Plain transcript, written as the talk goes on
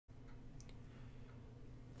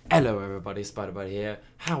Hello everybody, Spider here.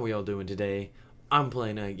 How are we all doing today? I'm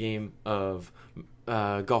playing a game of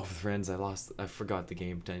Golf with Friends. I forgot the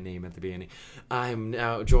game name at the beginning. I'm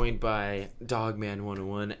now joined by Dogman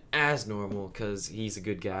 101 as normal because he's a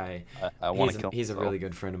good guy. I want to kill He's a myself. really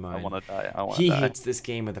good friend of mine. I want to die. I want to He die. hates this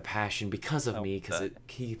game with a passion because of I me, wanna because die.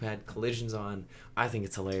 he had collisions on. I think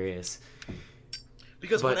it's hilarious.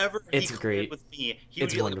 Because But whenever he it's collided great. with me, he would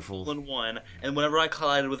It's get wonderful. like a hole in one, and whenever I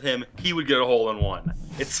collided with him, he would get a hole in one.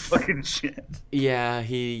 It's fucking shit. Yeah,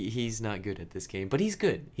 he's not good at this game, but he's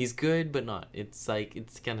good. He's good, but not. It's like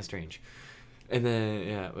it's kind of strange. And then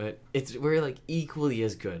yeah, but we're like equally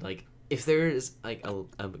as good. Like if there's like a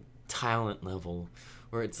talent level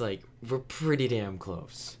where it's like we're pretty damn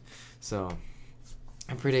close. So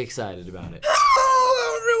I'm pretty excited about it.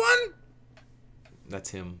 Hello, everyone. That's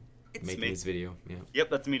him It's making me. this video. Yeah. Yep,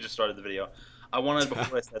 that's me. Just started the video. I wanted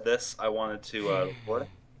before I said this, I wanted to record.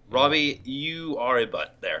 Robbie, you are a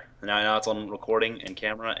butt there. Now it's on recording and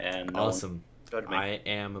camera, and no Awesome. one judge me. I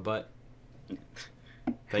am a butt.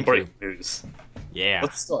 Thank Break you. news. Yeah.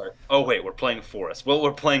 Let's start. Oh wait, we're playing Forest. Well,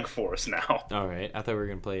 we're playing Forest now. All right. I thought we were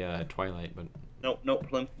gonna play Twilight, but Nope.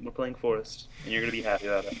 We're playing Forest, and you're gonna be happy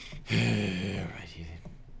about it. Alrighty.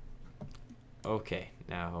 Okay,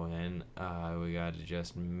 now then, we gotta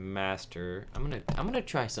just master. I'm gonna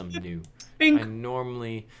try something new. Bing. I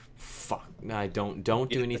normally, I don't do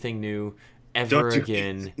Yeah. anything new ever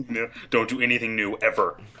again. Don't do anything new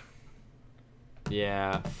ever.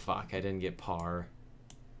 Yeah, fuck, I didn't get par.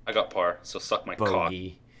 I got par, so suck my cock.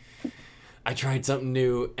 Bogey. I tried something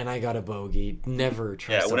new and I got a bogey. Never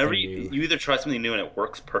try Yeah, something whenever new. you either try something new and it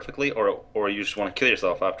works perfectly, or you just want to kill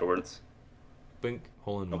yourself afterwards. Bink,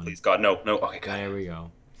 hole in No, one. please God, no. Okay, God. There we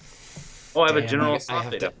go. Oh, I have a Damn, general I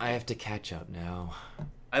software update. I have to catch up now.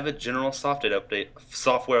 I have a general software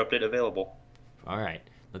update available. All right,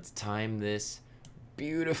 let's time this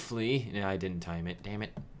beautifully. No, I didn't time it. Damn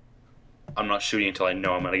it. I'm not shooting until I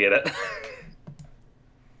know I'm gonna get it.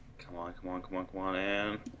 Come on,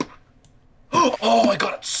 and oh, I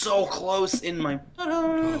got it so close in my.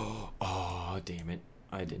 Oh, damn it.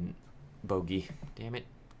 I didn't. Bogey. Damn it.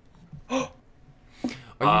 Are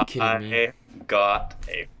you kidding me? I got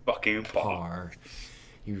a fucking par. Par.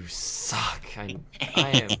 You suck.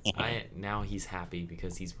 Now he's happy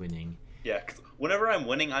because he's winning. Yeah, 'cause whenever I'm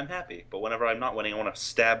winning, I'm happy. But whenever I'm not winning, I want to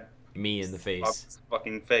stab Me in the face. his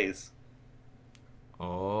fucking face.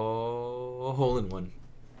 Oh, hole in one.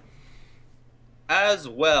 As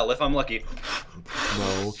well, if I'm lucky.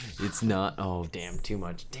 No, it's not. Oh, damn, too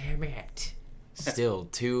much. Damn it. Still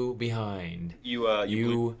two behind. You You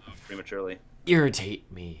blew prematurely.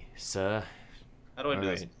 irritate me, sir. How do I do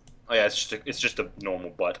this? Alright. Oh yeah, it's just a normal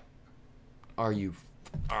butt. Are you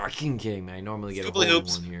fucking kidding me? I normally get a Scooply hole in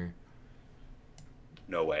hoops. one here.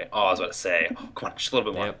 No way. Oh, I was about to say. Oh, come on, just a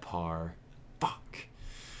little bit more. Yep, par. Fuck.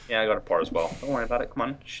 Yeah, I got a par as well. Don't worry about it. Come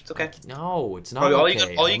on, it's okay. No, it's not All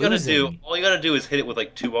okay. all you I'm gotta losing. all you gotta do is hit it with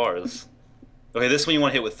like 2 bars. Okay, this one you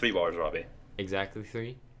want to hit with 3 bars, Robbie. Exactly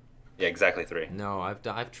 3? Yeah, exactly 3. No,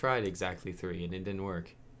 I've tried exactly 3 and it didn't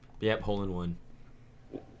work. Yep, hole in one.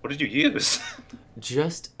 What did you use?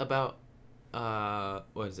 Just about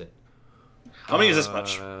what is it? I'm gonna use this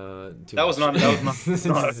much. Too That was much.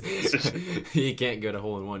 not. You can't go to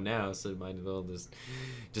hole in one now, so might as well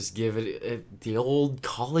just give it the old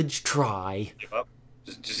college try. Give up.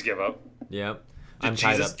 Just give up. Yep. Did I'm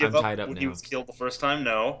tied Jesus up. give I'm tied up when now. he was killed the first time?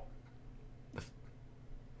 No.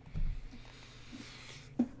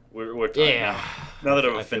 We're tied Yeah. now. Now that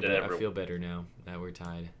I've I feel offended better. I everyone. feel better now that we're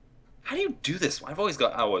tied. How do you do this? I always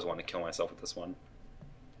want to kill myself with this one.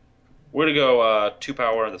 We're gonna go 2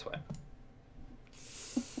 power this way.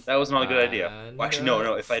 That was not a good idea. Well, actually,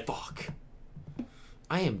 no. If I Fuck.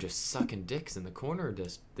 I am just sucking dicks in the corner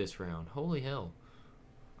this round. Holy hell.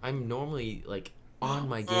 I'm normally like on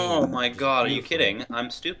my game. Oh my just God, are you beautifully. kidding? I'm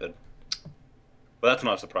stupid. But that's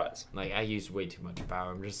not a surprise. Like I used way too much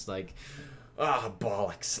power. I'm just like,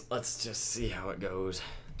 bollocks. Let's just see how it goes.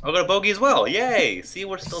 I got a bogey as well. Yay! See,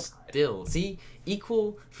 we're still tied. Still, see,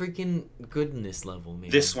 equal freaking goodness level, man.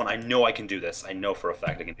 This one, I know I can do this. I know for a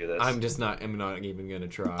fact I can do this. I'm not even gonna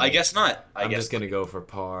try. I guess not. I'm just gonna go for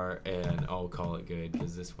par and I'll call it good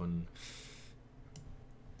because this one.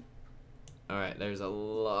 All right, there's a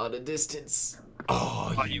lot of distance.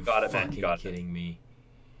 Oh, Oh, you got it, man. You fucking got it. kidding me?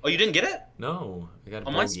 Oh, you didn't get it? No, I got a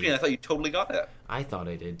On my bogey. screen, I thought you totally got it. I thought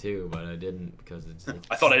I did too, but I didn't because it's. Like,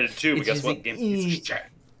 I thought I did too, but it's guess just what? like,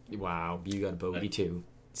 Game. wow, you got a bogey too.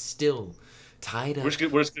 Still tied up. We're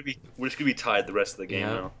just gonna be tied the rest of the game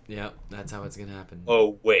now. Yep, that's how it's gonna happen.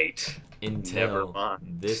 Oh wait. Never Until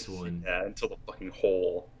mind. this one. Yeah, until the fucking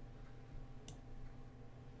hole.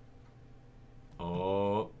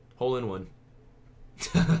 Oh, hole in one.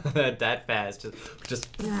 That fast. Just.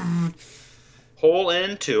 Hole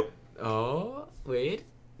in 2. Oh, wait.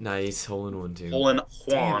 Nice. Hole in 1, too. Hole in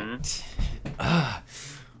Juan.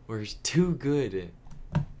 We're too good.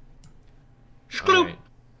 Shkloop. Right.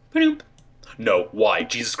 Panoop. No. Why?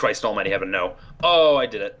 Jesus Christ almighty heaven, no. Oh, I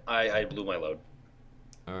did it. I blew my load.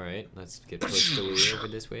 Alright, let's get pushed away over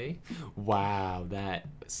this way. Wow, that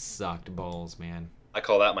sucked balls, man. I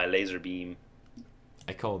call that my laser beam.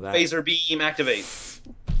 I call that... Phaser beam activate.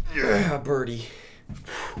 Yeah, birdie.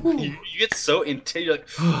 You get so intense. You're like...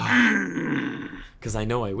 Because I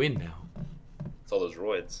know I win now. It's all those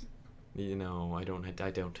roids. You know, I don't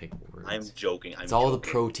take words. I'm joking. It's all the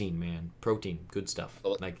protein, man. Protein, good stuff.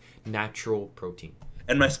 Like natural protein.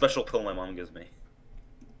 And my special pill my mom gives me.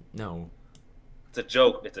 No. It's a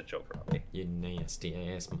joke. It's a joke, Robbie. You nasty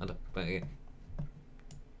ass motherfucker.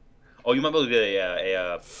 Oh, you might be able to get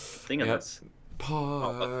a thing in this.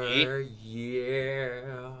 Par,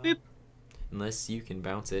 yeah. Beep. Unless you can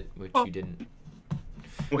bounce it, which you didn't.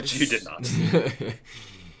 Which you did not.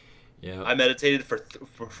 Yeah. I meditated for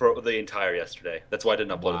the entire yesterday. That's why I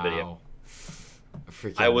didn't upload a video.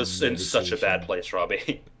 I was in such a bad place,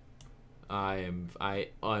 Robbie. I'm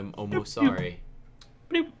almost sorry.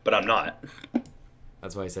 But I'm not.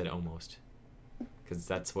 That's why I said almost. Because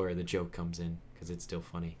that's where the joke comes in. Because it's still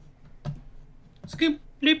funny. Scoop,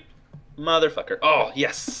 bleep. Motherfucker. Oh,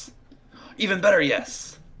 yes. Even better,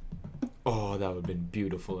 yes. Oh, that would have been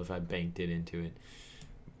beautiful if I banked it into it.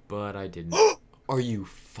 But I didn't. Are you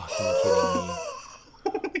fucking kidding me?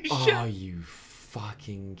 Holy shit. Are you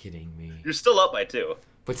fucking kidding me? You're still up by 2.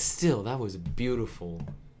 But still, that was beautiful.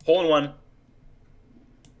 Hole in 1.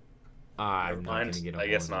 I'm not gonna get a I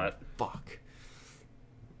guess not. Fuck.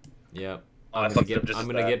 Yep. Oh, I'm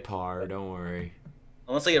gonna get par. Don't worry.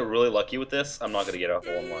 Unless I get really lucky with this, I'm not gonna get a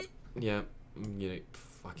hole in 1. Yep. I'm gonna get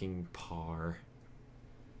fucking par.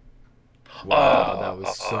 Wow, that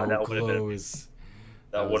was so that close.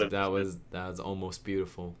 That was almost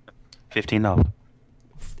beautiful. 15 up.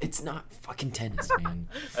 It's not fucking tennis, man.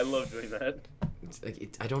 I love doing that. It's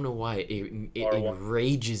like I don't know why it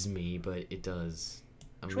enrages me, but it does.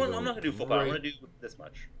 I'm not gonna do full power. I'm gonna do this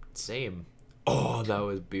much. Same. Oh, that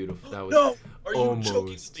was beautiful. That was no. Are you almost.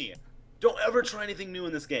 joking with me? Don't ever try anything new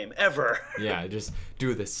in this game, ever. Yeah, just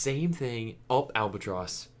do the same thing. Oh,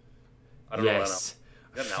 albatross. I don't know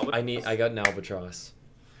what I know. I got an albatross,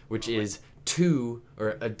 which is 2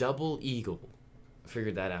 or a double eagle.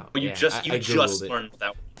 Figured that out. But you just learned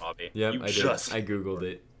that one, Robbie. Yep, I did. I googled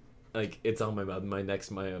it. Like it's on my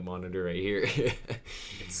monitor right here.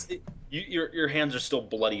 Your hands are still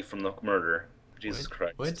bloody from the murder. Jesus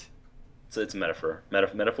Christ. What? So it's a metaphor.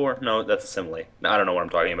 Metaphor? No, that's a simile. I don't know what I'm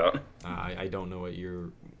talking about. I don't know what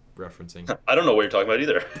you're referencing. I don't know what you're talking about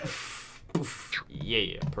either.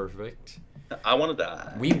 Yeah, perfect. I want to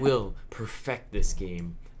die. We will perfect this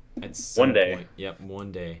game at some one day. Point. Yep,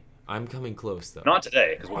 one day. I'm coming close though. Not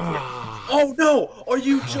today, because oh no! Are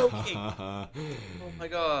you joking? Oh my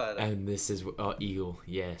god! And this is eagle.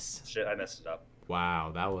 Yes. Shit, I messed it up.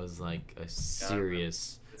 Wow, that was like a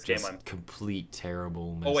serious, game I'm complete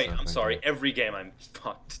terrible. Oh wait, I'm sorry. Every game I'm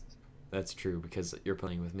fucked. That's true because you're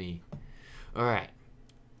playing with me. All right.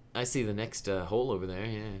 I see the next hole over there.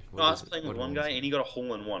 Yeah. No, I was playing with one guy, and he got a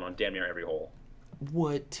hole in 1 on damn near every hole.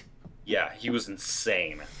 What? Yeah, he was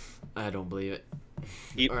insane. I don't believe it.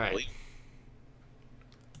 All right.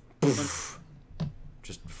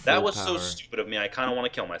 Just that was power. so stupid of me. I kind of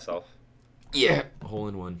want to kill myself. Yeah. Hole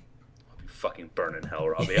in 1. I'll be fucking burn in hell,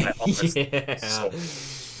 Robbie. I almost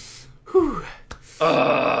Whew.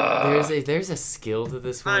 There's a skill to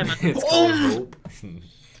this one. It's called hope.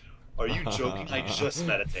 Are you joking? I just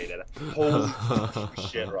meditated. Holy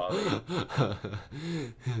shit, Robbie.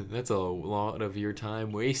 That's a lot of your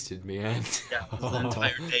time wasted, man. Yeah, it was an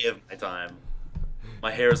entire day of my time. My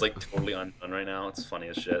hair is like totally undone right now. It's funny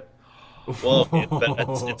as shit. Well,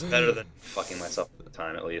 it's better than fucking myself at the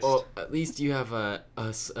time, at least. Well, at least you have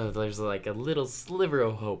there's like a little sliver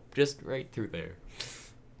of hope just right through there.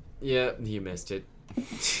 Yeah, you missed it.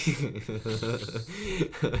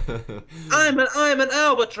 I'm an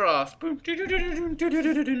albatross.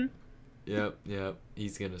 Yep.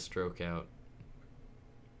 He's gonna stroke out.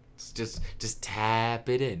 Just tap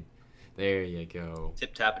it in. There you go.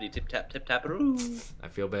 Tip tappity, tip taparoo. I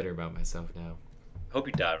feel better about myself now. Hope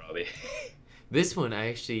you die, Robbie. This one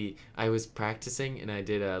I was practicing and I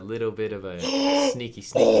did a little bit of a sneaky.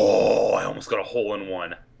 Oh, I almost got a hole in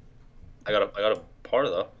 1. I got a par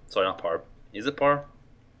though. Sorry, not par. Is it par?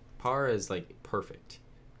 Par is like perfect,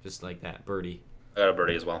 just like that birdie. I got a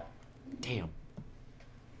birdie as well. Damn.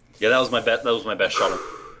 Yeah, that was my best. That was my best shot.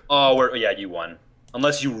 Oh, yeah, you won.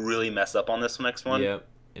 Unless you really mess up on this next one. Yep,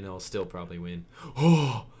 and I'll still probably win.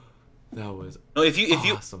 Oh, that was No, if you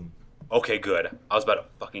awesome. Okay, good. I was about to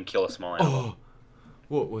fucking kill a small animal. Oh,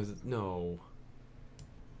 what was it? No.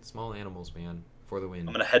 Small animals, man, for the win.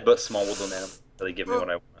 I'm gonna headbutt small woodland animal until they give me what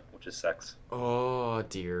I want, which is sex. Oh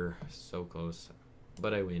dear, so close,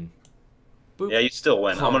 but I win. Boop. Yeah, you still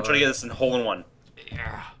win. I'm gonna try to get this in hole in one.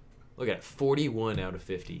 Yeah. Look at it, 41 out of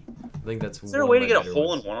 50. I think that's. Is there a way to get a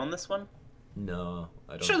hole in one on this one? No,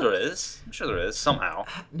 I don't. I'm sure there is. I'm sure there is somehow.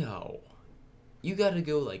 No, you gotta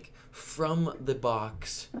go like from the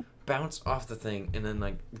box, bounce off the thing, and then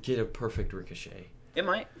like get a perfect ricochet. It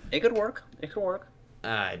might. It could work. It could work.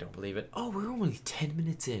 I don't believe it. Oh, we're only 10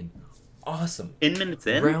 minutes in. Awesome. 10 minutes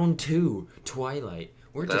in? Round 2, Twilight.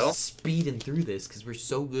 We're just speeding through this because we're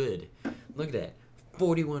so good. Look at that.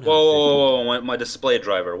 41 Whoa, my display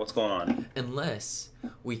driver. What's going on? Unless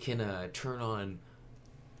we can turn on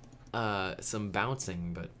some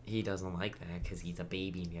bouncing, but he doesn't like that because he's a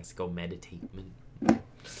baby and he has to go meditate.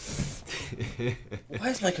 Why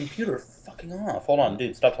is my computer fucking off? Hold on,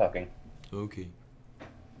 dude. Stop talking. Okay.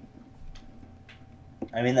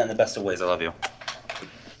 I mean that in the best of ways. I love you.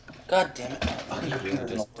 God damn it. I think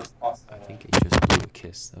I just blew a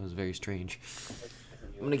kiss. That was very strange.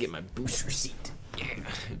 I'm gonna get my booster seat. Yeah.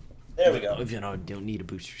 There we go. If you know, I don't need a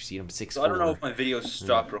booster seat. I'm 6'4". So I don't know if my video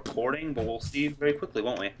stopped recording, but we'll see very quickly,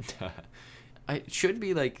 won't we? I should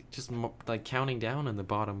be like just like counting down in the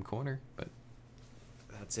bottom corner, but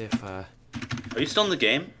that's if. Are you still in the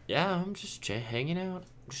game? Yeah, I'm just hanging out,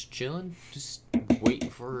 just chilling, just waiting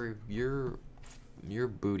for your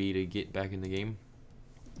booty to get back in the game.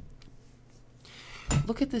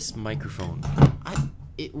 Look at this microphone.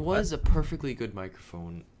 It was a perfectly good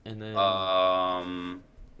microphone, and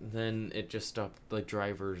then it just stopped. Like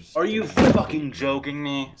drivers. Are you fucking joking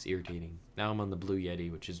me? It's irritating. Now I'm on the Blue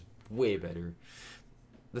Yeti, which is way better.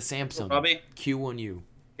 The Samsung Bobby? Q1U.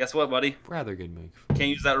 Guess what, buddy? Rather good microphone. Can't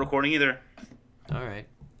use that recording either. All right.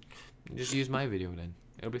 Just use my video then.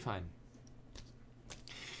 It'll be fine.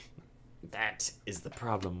 That is the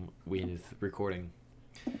problem with recording.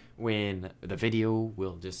 When the video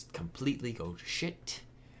will just completely go to shit.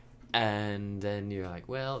 And then you're like,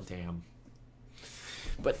 well, damn.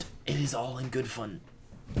 But it is all in good fun.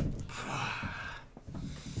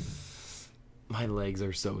 My legs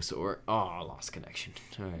are so sore. Oh, I lost connection.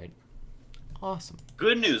 Alright. Awesome.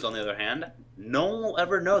 Good news, on the other hand. No one will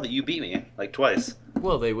ever know that you beat me, like twice.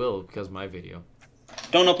 Well, they will, because my video.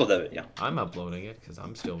 Don't upload that video. I'm uploading it, because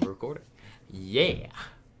I'm still recording. Yeah.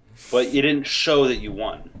 But it didn't show that you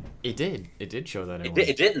won. It did. It did show that I won.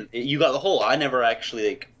 It didn't. You got the hole. I never actually,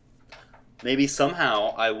 like... Maybe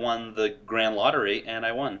somehow I won the grand lottery and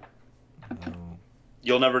I won. No.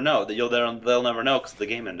 You'll never know. They'll never know because the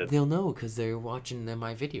game ended. They'll know because they're watching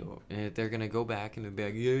my video. And they're going to go back and they'll be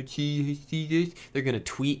like, yeah, see this? They're going to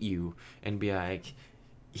tweet you and be like,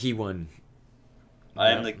 he won. I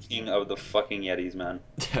am the king of the fucking Yetis, man.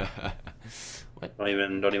 What?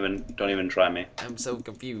 Don't even try me. I'm so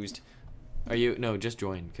confused. Are you? No, just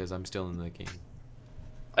join because I'm still in the game.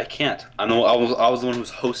 I can't. I was the one who was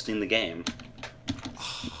hosting the game.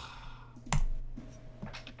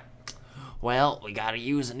 Well, we gotta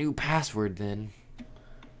use a new password then.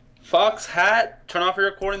 Fox Hat, turn off your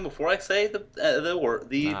recording before I say the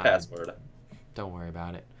password. Don't worry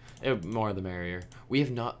about it. More the merrier. We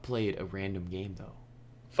have not played a random game though.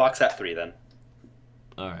 Fox Hat 3 then.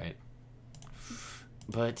 All right.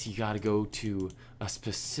 But you gotta go to a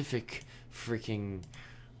specific freaking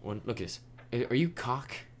one. Look at this. Are you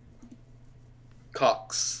Cock?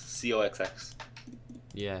 Cox. C-O-X-X.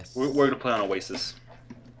 Yes. We're gonna play on Oasis.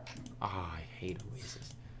 Ah, I hate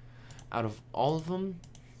Oasis. Out of all of them,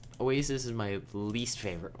 Oasis is my least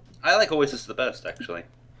favorite. I like Oasis the best, actually.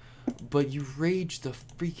 But you rage the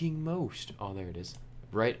freaking most. Oh, there it is.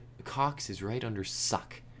 Right, Cox is right under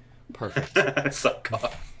Suck. Perfect. Suck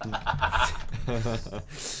Cox.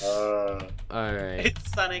 Alright.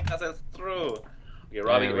 It's sunny because it's true. Okay,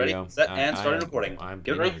 Robbie, get ready, set, and starting recording.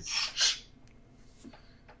 Get ready.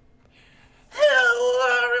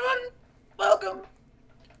 Hello, everyone. Welcome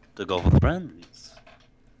to Golf with Friends.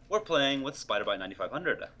 We're playing with Spiderbite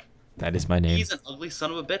 9500. That is my name. He's an ugly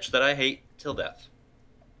son of a bitch that I hate till death.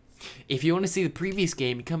 If you want to see the previous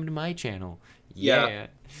game, you come to my channel. Yeah.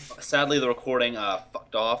 Sadly, the recording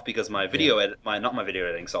fucked off because my video not my video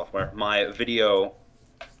editing software, my video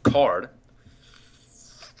card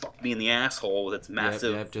fucked me in the asshole with its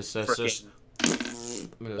massive frickin'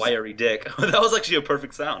 wiry dick. That was actually a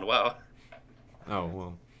perfect sound. Wow. Oh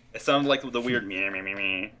well. It sounded like the weird meh meh meh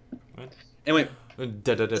meh. What? Anyway,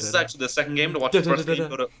 this is actually the second game. To watch the first game,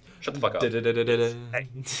 go to... Shut the fuck up.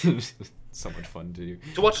 Hey. So much fun to do.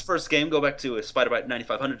 To watch the first game, go back to Spider-Bite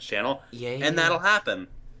 9500's channel, and that'll happen.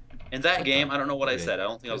 In that game, I don't know what I said. I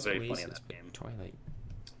don't think I was very funny in that game. Twilight.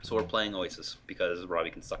 So we're playing Oasis, because Robbie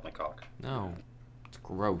can suck my cock. No. It's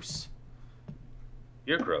gross.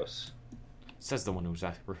 You're gross. Says the one who's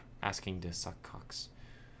asking to suck cocks.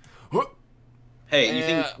 Hey, you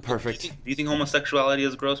think... Perfect. Do you think homosexuality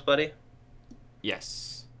is gross, buddy?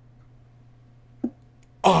 Yes.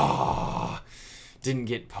 Oh, didn't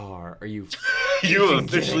get par. Are you? You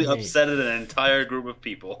officially upsetted an entire group of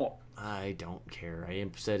people. I don't care. I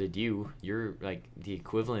upsetted you. You're like the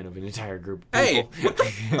equivalent of an entire group of Hey, people. what the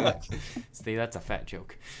fuck? See, that's a fat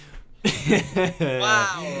joke.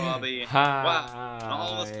 Wow, Robbie. Hi. Wow. Not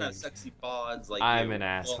all of us can have sexy bods like I'm you. an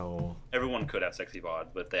asshole. Well, everyone could have sexy bods,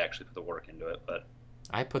 but if they actually put the work into it. But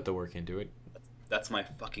I put the work into it. that's my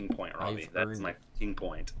fucking point, Robbie. That's my fucking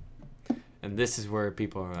point. And this is where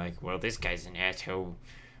people are like, well, this guy's an asshole.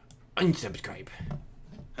 Unsubscribe.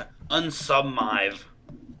 Unsubmive.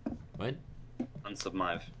 What?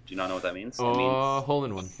 Unsubmive. Do you not know what that means? Oh, It means hole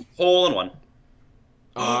in one. hole in one.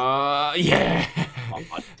 Yeah.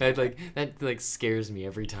 that scares me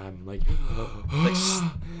every time. I'm like,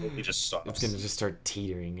 It just stops. it's gonna just start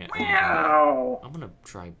teetering. Wow. I'm gonna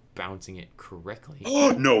try bouncing it correctly.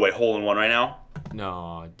 No way, hole in one right now.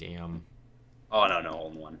 No, damn. Oh no,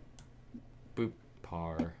 hole in one. Boop,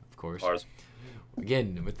 par, of course. Pars.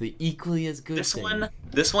 Again, with the equally as good This thing.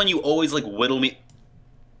 one, you always like whittle me.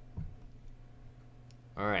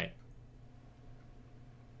 All right.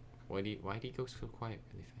 Why do you go so quiet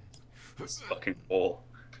really fast? This fucking hole.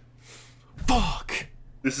 Fuck!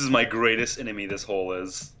 This is my greatest enemy. This hole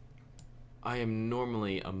is. I am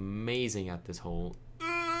normally amazing at this hole,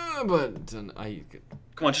 but I.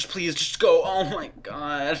 Come on, just please, just go. Oh my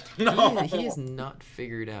god, no. He has not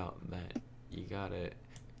figured out that you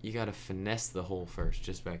gotta finesse the hole first.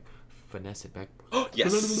 Just finesse it back.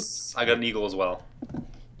 Yes, I got an eagle as well.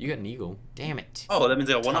 You got an eagle. Damn it. Oh, that means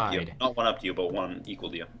I got one up you. Tied. Not one up to you, but one equal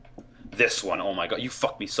to you. This one, oh my god, you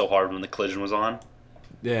fucked me so hard when the collision was on.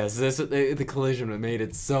 Yes, the collision made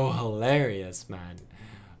it so hilarious, man.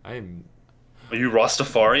 Are you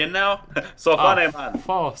Rastafarian now? So funny, man.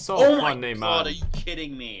 Oh My funny, god, man. are you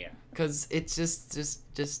kidding me? Cause it's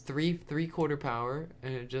just three-quarter power,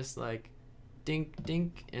 and it just like, dink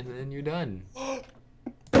dink, and then you're done.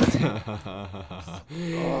 I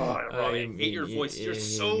hate your voice. You're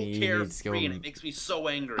so carefree, and it makes me so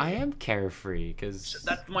angry. I am carefree, cause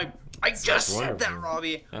that's my. I just said that,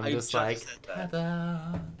 Robbie. I'm I just like,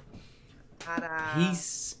 ta-da. Ta-da.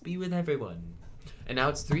 Peace be with everyone. And now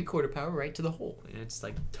it's three-quarter power right to the hole, and it's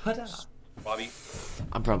like, ta-da. Robbie.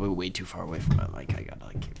 I'm probably way too far away from it. Like I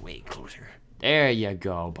gotta get way closer. There you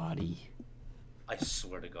go, buddy. I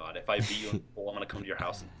swear to God, if I beat you in the hole, I'm gonna come to your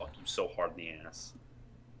house and fuck you so hard in the ass.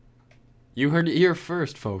 You heard it here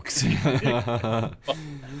first, folks. You heard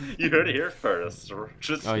it here first.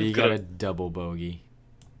 Just you got a double bogey.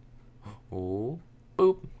 Oh,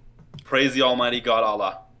 boop. Praise the Almighty God,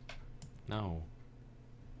 Allah. No.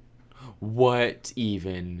 What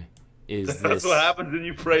even is this? That's what happens when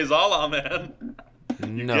you praise Allah, man. You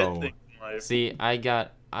No. get things in life. See,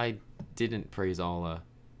 I didn't praise Allah,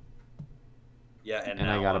 Yeah, and I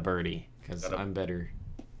now got a birdie because got a- I'm better.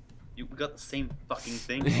 You got the same fucking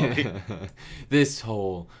thing. Robbie. This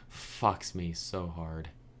hole fucks me so hard.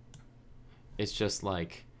 It's just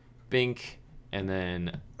like, bink, and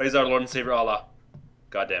then Praise our Lord and Savior Allah.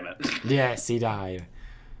 God damn it. yes, he died.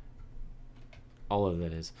 All of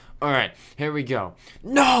that is. All right, here we go.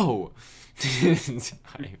 No.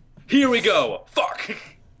 Here we go. Fuck.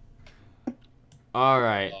 All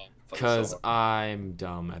right, fucking because so I'm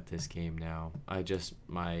dumb at this game now. Dude,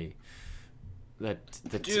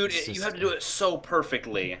 you have to do it so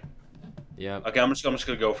perfectly. Yep. Okay, I'm just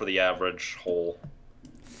gonna go for the average hole.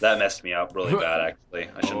 That messed me up really bad, actually.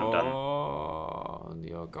 I shouldn't have done it. Oh,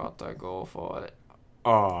 you gotta go for it.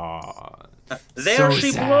 Oh, There so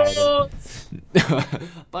she sad. blows.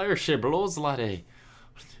 There she blows, laddie.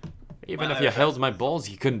 Even Wow. if you held my balls,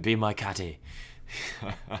 you couldn't be my catty.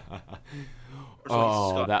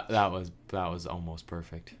 Oh, that was almost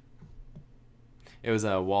perfect. It was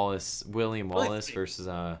William Wallace versus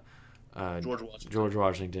George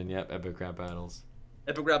Washington. Yep, epic rap battles.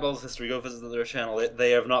 Epic Rap Battles History. Go visit their channel. They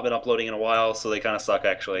have not been uploading in a while, so they kind of suck,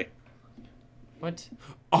 actually. What?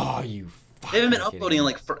 Oh, you. They haven't been fucking uploading in kidding me.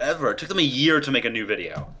 like forever. It took them a year to make a new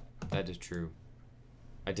video. That is true.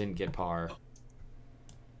 I didn't get par.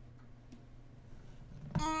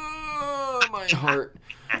 My heart.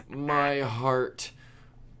 My heart.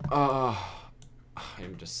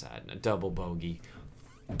 I'm just sad. A double bogey.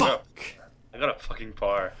 Fuck! I got a fucking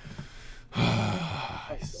par.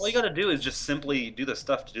 All you gotta do is just simply do the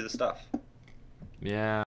stuff to do the stuff.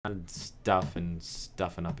 Yeah, stuffing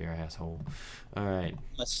up your asshole. Alright.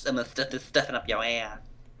 I'm stuffing up your ass.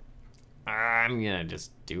 I'm gonna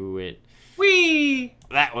just do it. Whee!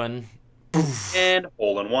 That one. And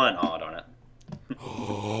hole in one. Oh, darn it.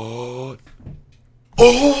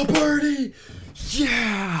 Oh, birdie!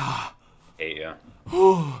 Yeah! Hate ya.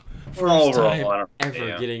 Oh, first Overall, I time don't ever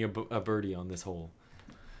yeah. getting a birdie on this hole.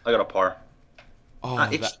 I got a par. Oh,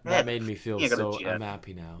 it's that made me feel I got a so. jet. I'm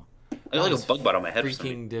happy now. I got like a bug bite on my head.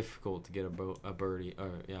 Freaking difficult to get a birdie, or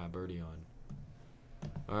yeah, a birdie on.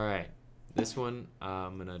 All right, this one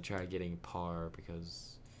I'm gonna try getting par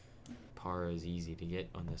because par is easy to get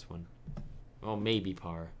on this one. Oh, maybe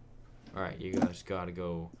par. All right, you guys gotta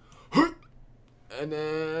go. And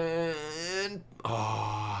then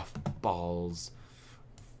balls.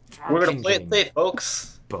 We're gonna play it safe,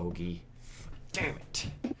 folks. Bogey. Damn it.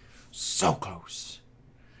 So close.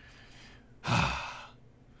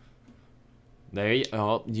 There you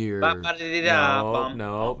you're no, not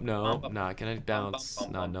gonna bounce.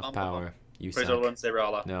 Not enough power. You Praise suck. our Lord and Savior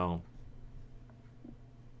Allah. No.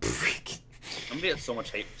 I'm gonna get so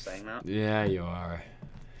much hate for saying that. Yeah, you are.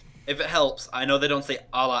 If it helps, I know they don't say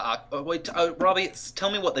Allah. Wait, Robbie,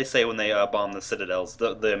 tell me what they say when they bomb the citadels,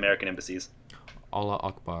 the American embassies. Allah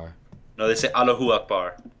akPAR. No, they say Allahu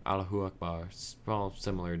akPAR. Allahu akPAR. Well,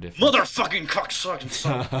 similar, different. Motherfucking cocksucking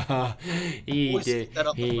son. He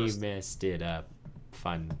messed it up.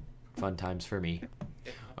 Fun times for me.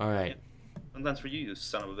 All right. Sometimes for you, you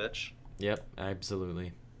son of a bitch. Yep,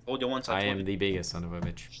 absolutely. Hold you once. I am the biggest son of a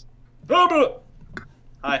bitch.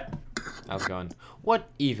 Hi. How's it going? What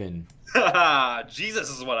even? Jesus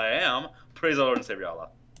is what I am. Praise our Lord and Savior Allah.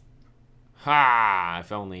 Ha!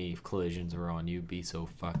 If only collisions were on, you'd be so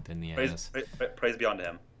fucked in the ass. Praise be unto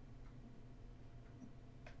him.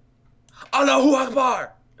 Allahu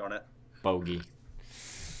Akbar! Darn it. Bogey.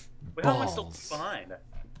 Wait, how am I still behind?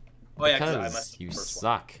 Oh yeah, because I messed up the you first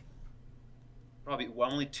suck. One. Robbie, well,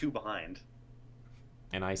 I'm only 2 behind.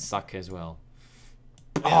 And I suck as well.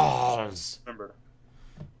 Yeah. Balls! Remember.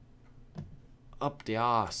 Up the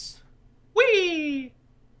ass. Whee!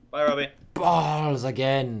 Bye, Robbie. Balls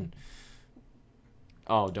again!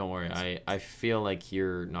 Oh, don't worry. I feel like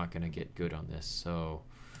you're not gonna get good on this, so...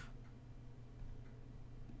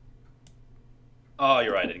 Oh,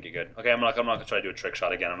 you're right. I didn't get good. Okay, I'm not gonna try to do a trick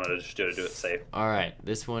shot again. I'm gonna just do it safe. Alright,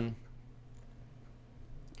 this one.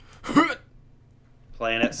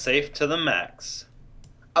 Playing it safe to the max.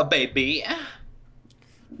 A baby.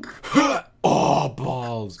 Oh,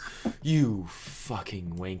 balls! You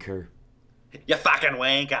fucking wanker. You fucking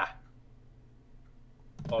wanker.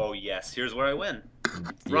 Oh, yes. Here's where I win.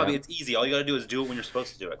 Yeah. Robbie, it's easy. All you gotta do is do it when you're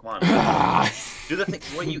supposed to do it. Come on. Do the thing.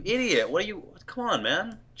 What, you idiot? What are you... Come on,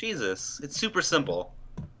 man. Jesus. It's super simple.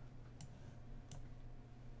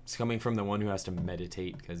 It's coming from the one who has to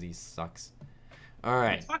meditate because he sucks.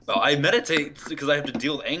 Alright. I meditate because I have to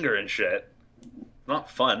deal with anger and shit. Not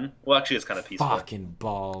fun. Well, actually, it's kind of peaceful. Fucking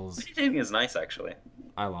balls. Meditating is nice, actually.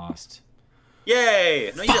 I lost.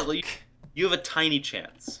 Yay! No, you didn't. You have a tiny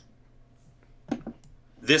chance.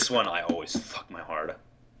 This one, I always fuck my hard.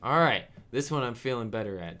 Alright. This one I'm feeling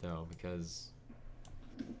better at, though, because...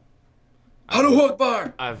 Allahu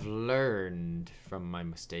Akbar! I've learned from my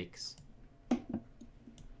mistakes.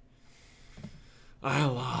 I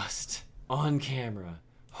lost. On camera.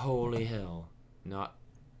 Holy hell. Not...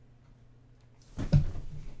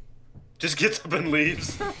 Just gets up and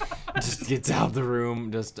leaves. Just gets out of the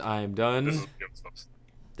room. Just, I'm done.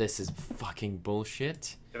 This is fucking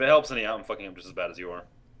bullshit. If it helps any out, I'm fucking up just as bad as you are.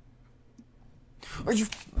 Are you...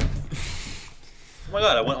 Oh my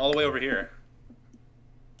god, I went all the way over here.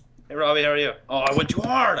 Hey Robbie, how are you? Oh, I went too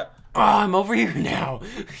hard! Oh, I'm over here now.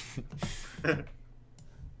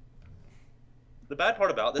 The bad part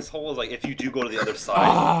about this hole is, like, if you do go to the other side...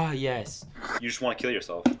 Ah, yes. You just want to kill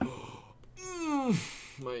yourself.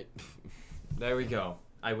 There we go.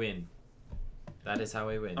 I win. That is how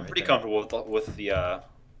I win. I'm pretty comfortable with the...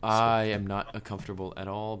 I am not comfortable at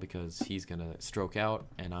all because he's gonna stroke out,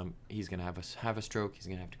 and he's gonna have a stroke. He's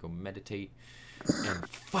gonna have to go meditate, and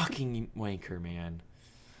fucking wanker, man.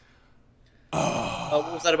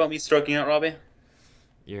 What was that about me stroking out, Robbie?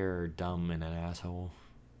 You're dumb and an asshole.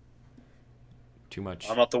 Too much.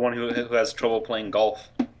 I'm not the one who has trouble playing golf,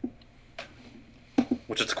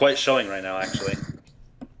 which it's quite showing right now, actually.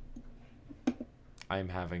 I'm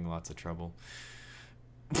having lots of trouble.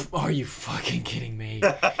 Are you fucking kidding me?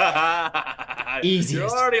 Easiest You're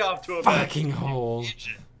already off to a fucking hole.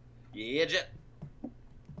 Yeah,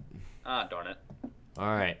 Ah, darn it. All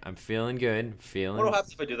right, I'm feeling good. What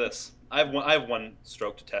happens if I do this? I have one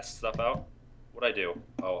stroke to test stuff out. What'd I do?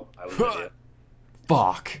 Oh, I lose my idea.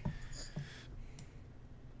 Fuck.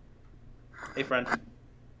 Hey, friend.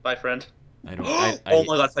 Bye, friend. I don't. Oh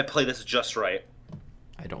my god! If I play this just right.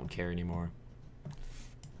 I don't care anymore.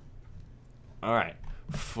 All right,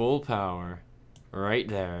 full power, right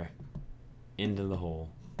there, into the hole.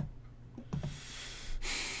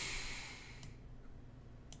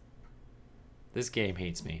 This game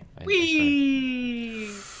hates me.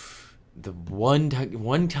 The one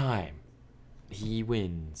time he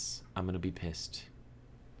wins, I'm gonna be pissed.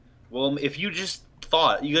 Well, if you just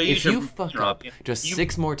thought if you fuck up just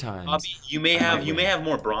 6 more times, Robbie, you may have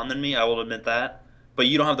more brawn than me. I will admit that, but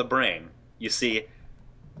you don't have the brain. You see,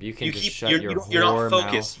 you can you're not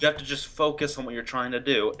focused. Mouth. You have to just focus on what you're trying to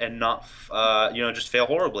do and not, just fail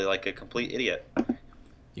horribly like a complete idiot.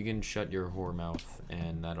 You can shut your whore mouth,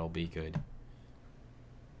 and that'll be good.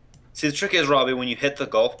 See, the trick is, Robbie, when you hit the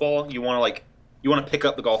golf ball, you want to pick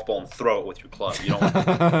up the golf ball and throw it with your club. You don't want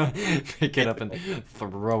to pick it up and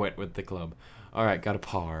throw it with the club. All right, got a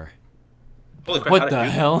par. Holy crap! What the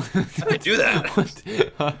hell? How did I do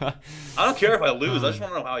that? I don't care if I lose. I just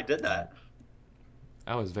want to know how I did that.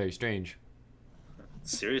 That was very strange.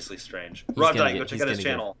 Seriously strange. Rob Dyke, go check out his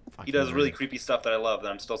channel. He does really creepy stuff that I love, and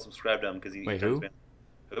I'm still subscribed to him because he. Wait, who?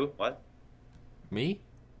 Who? What? Me?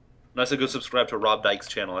 No, I said go subscribe to Rob Dyke's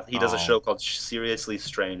channel. He does a show called Seriously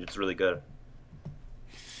Strange. It's really good.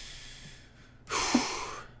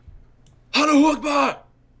 Allahu akPAR!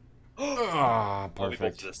 Ah, Oh, we both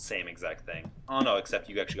perfect. did the same exact thing. Oh no, except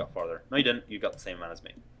you actually got farther. No, you didn't. You got the same amount as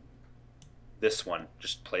me. This one.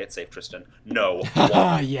 Just play it safe, Tristan. No.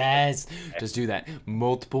 Yes. Just do that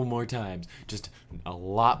multiple more times. Just a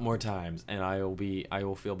lot more times, and I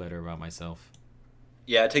will feel better about myself.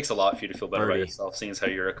 Yeah, it takes a lot for you to feel better about Birdie. yourself, seeing as how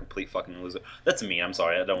you're a complete fucking loser. That's me. I'm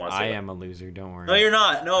sorry. I don't want to say that. I am a loser. Don't worry. No, you're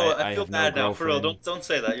not. No, I feel have no bad now. For real, girlfriend. don't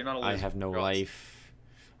say that. You're not a loser. I have no Girls. life.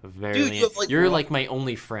 Dude, you have, like, you're like my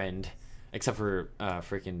only friend, except for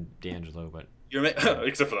freaking D'Angelo, but You're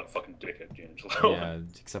except for that fucking dickhead, D'Angelo. yeah,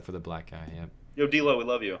 except for the black guy. Yeah. Yo, D-Lo, we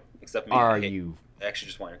love you. Except me. Are I hate you? I actually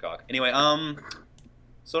just want your cock. Anyway,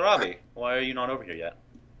 so Robbie, why are you not over here yet?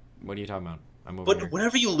 What are you talking about? I'm over But here.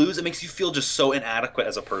 whenever you lose, it makes you feel just so inadequate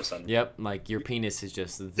as a person. Yep, like your penis is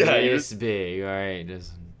just Yeah, this big. All right,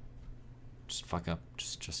 just fuck up.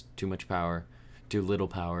 Just too much power, too little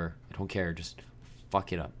power. I don't care. Just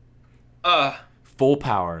fuck it up. Full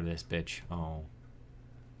power, this bitch. Oh.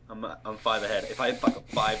 I'm 5 ahead. If I fuck up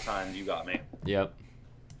 5 times, you got me. Yep.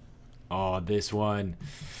 Oh, this one.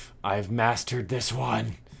 I've mastered this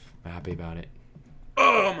one. I'm happy about it.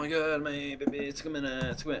 Oh my god, my baby, it's a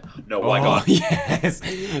minute. No, Oh my god. yes.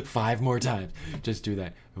 5 more times. Just do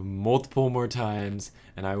that multiple more times,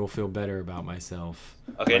 and I will feel better about myself.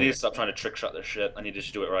 Okay, I need to stop trying to trick shot this shit. I need to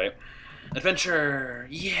just do it right. Adventure!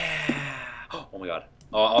 Yeah! Oh my god.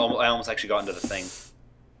 Oh, I almost actually got into the thing.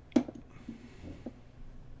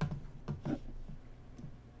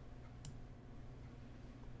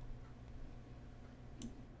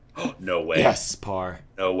 No way. Yes, par.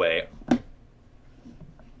 No way.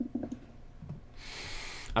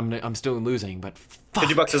 I'm still losing, but fuck.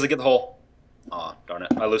 $50 doesn't get the hole. Aw, darn it.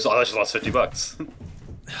 I just lost $50.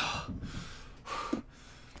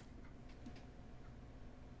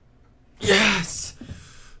 Yes.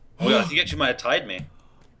 Oh my god, I think you actually might have tied me.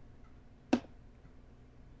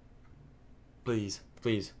 Please,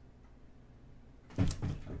 please.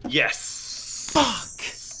 Yes! Fuck.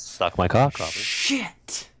 Suck my cock, Robbie.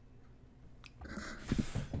 Shit.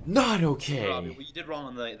 Not okay. Robbie, what you did wrong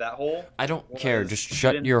on that hole. I don't care. Just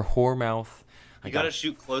shut your whore mouth. You gotta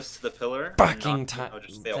shoot close to the pillar. Fucking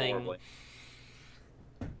just fail thing. horribly.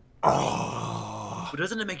 Oh. But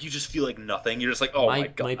doesn't it make you just feel like nothing? You're just like, oh my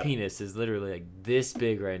god. My penis is literally like this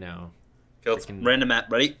big right now. Okay, let's random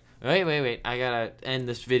map. Ready? Wait. I gotta end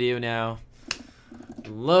this video now.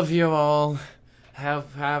 Love you all. Have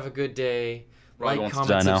a good day. Robbie Like, wants to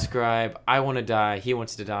comment, die now. subscribe. I want to die. He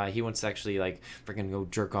wants to die. He wants to actually like freaking go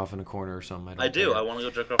jerk off in a corner or something. I do. care. I want to go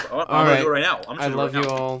jerk off. I'm All gonna right. do it right now. I'm just I gonna do it love right you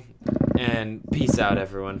now. all, and peace out,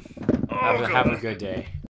 everyone. Oh, Have a good day.